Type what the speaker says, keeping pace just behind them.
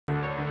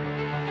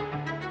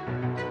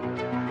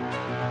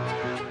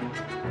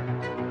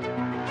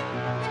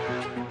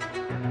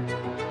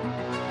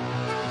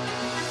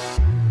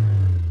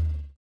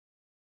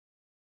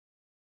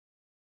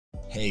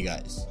Hey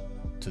guys,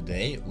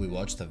 today we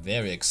watched a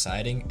very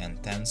exciting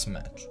and tense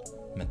match.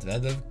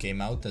 Medvedev came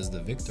out as the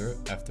victor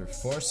after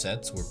 4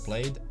 sets were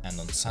played, and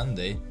on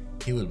Sunday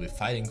he will be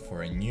fighting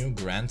for a new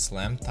Grand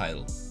Slam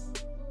title.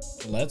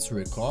 Let's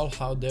recall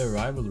how their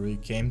rivalry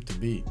came to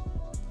be.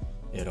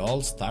 It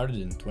all started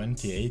in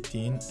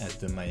 2018 at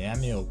the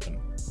Miami Open.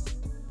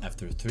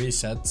 After 3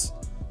 sets,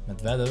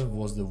 Medvedev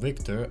was the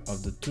victor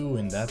of the 2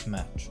 in that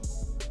match.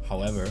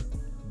 However,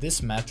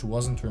 this match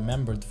wasn't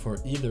remembered for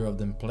either of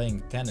them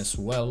playing tennis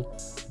well,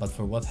 but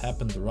for what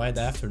happened right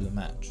after the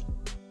match.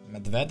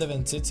 Medvedev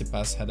and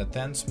Tsitsipas had a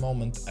tense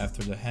moment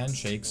after the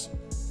handshakes,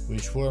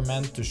 which were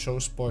meant to show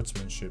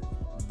sportsmanship.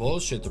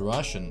 "Bullshit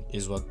Russian"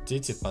 is what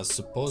Tsitsipas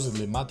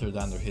supposedly muttered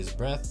under his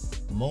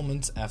breath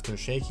moments after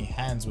shaking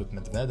hands with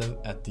Medvedev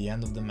at the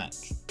end of the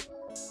match.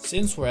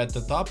 Since we're at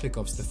the topic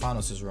of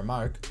Stefanos'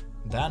 remark,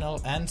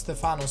 Daniil and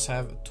Stefanos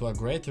have, to a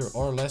greater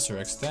or lesser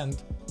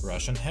extent,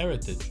 Russian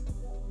heritage.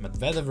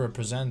 Medvedev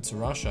represents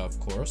Russia, of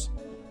course,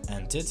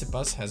 and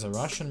Tsitsipas has a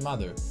Russian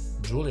mother,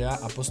 Julia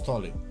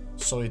Apostoli,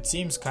 so it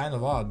seems kind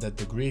of odd that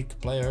the Greek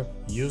player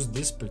used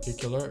this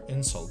particular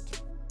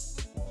insult.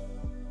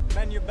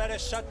 "Man, you better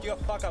shut your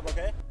fuck up,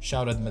 okay?"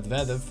 shouted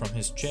Medvedev from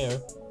his chair,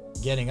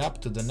 getting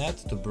up to the net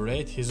to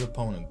berate his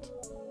opponent.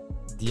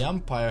 The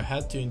umpire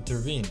had to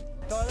intervene.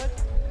 Toilet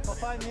for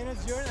 5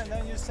 minutes, urine, and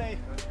then you say,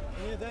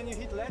 then you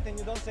hit let and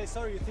you don't say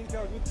sorry. You think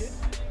you're a good kid?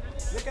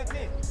 Look at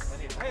me.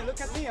 Hey,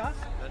 look at me, huh?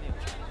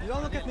 You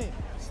don't look at me.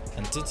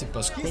 And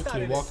Tsitsipas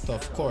quickly walked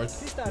off court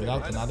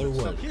without another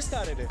word. He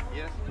started it.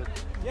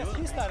 Yes,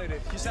 he started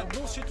it. He said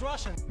bullshit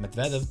Russian.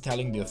 Medvedev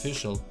telling the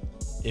official,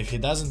 "If he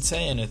doesn't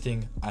say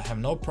anything, I have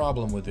no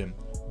problem with him,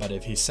 but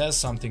if he says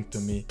something to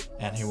me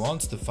and he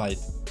wants to fight,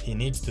 he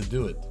needs to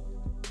do it."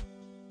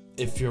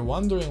 If you're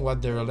wondering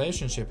what their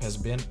relationship has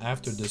been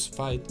after this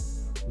fight,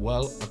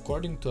 well,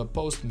 according to a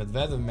post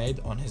Medvedev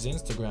made on his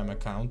Instagram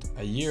account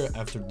a year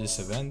after this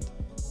event,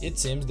 it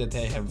seems that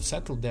they have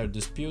settled their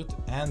dispute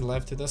and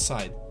left it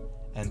aside,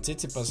 and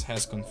Tsitsipas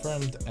has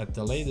confirmed at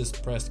the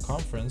latest press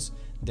conference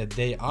that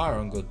they are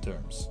on good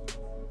terms.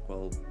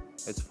 Well,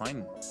 it's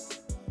fine.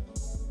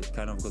 It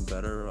kind of got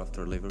better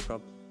after Laver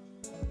Cup.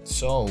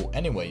 So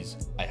anyways,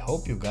 I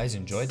hope you guys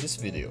enjoyed this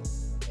video.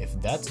 If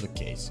that's the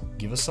case,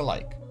 give us a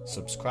like,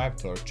 subscribe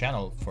to our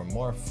channel for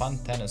more fun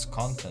tennis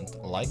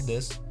content like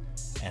this,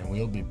 and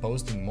we'll be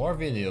posting more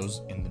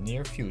videos in the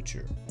near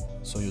future,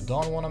 so you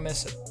don't want to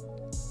miss it.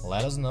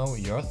 Let us know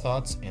your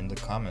thoughts in the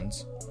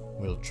comments,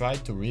 we'll try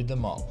to read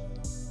them all.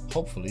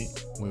 Hopefully,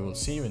 we will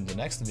see you in the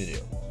next video.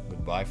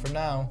 Goodbye for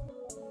now.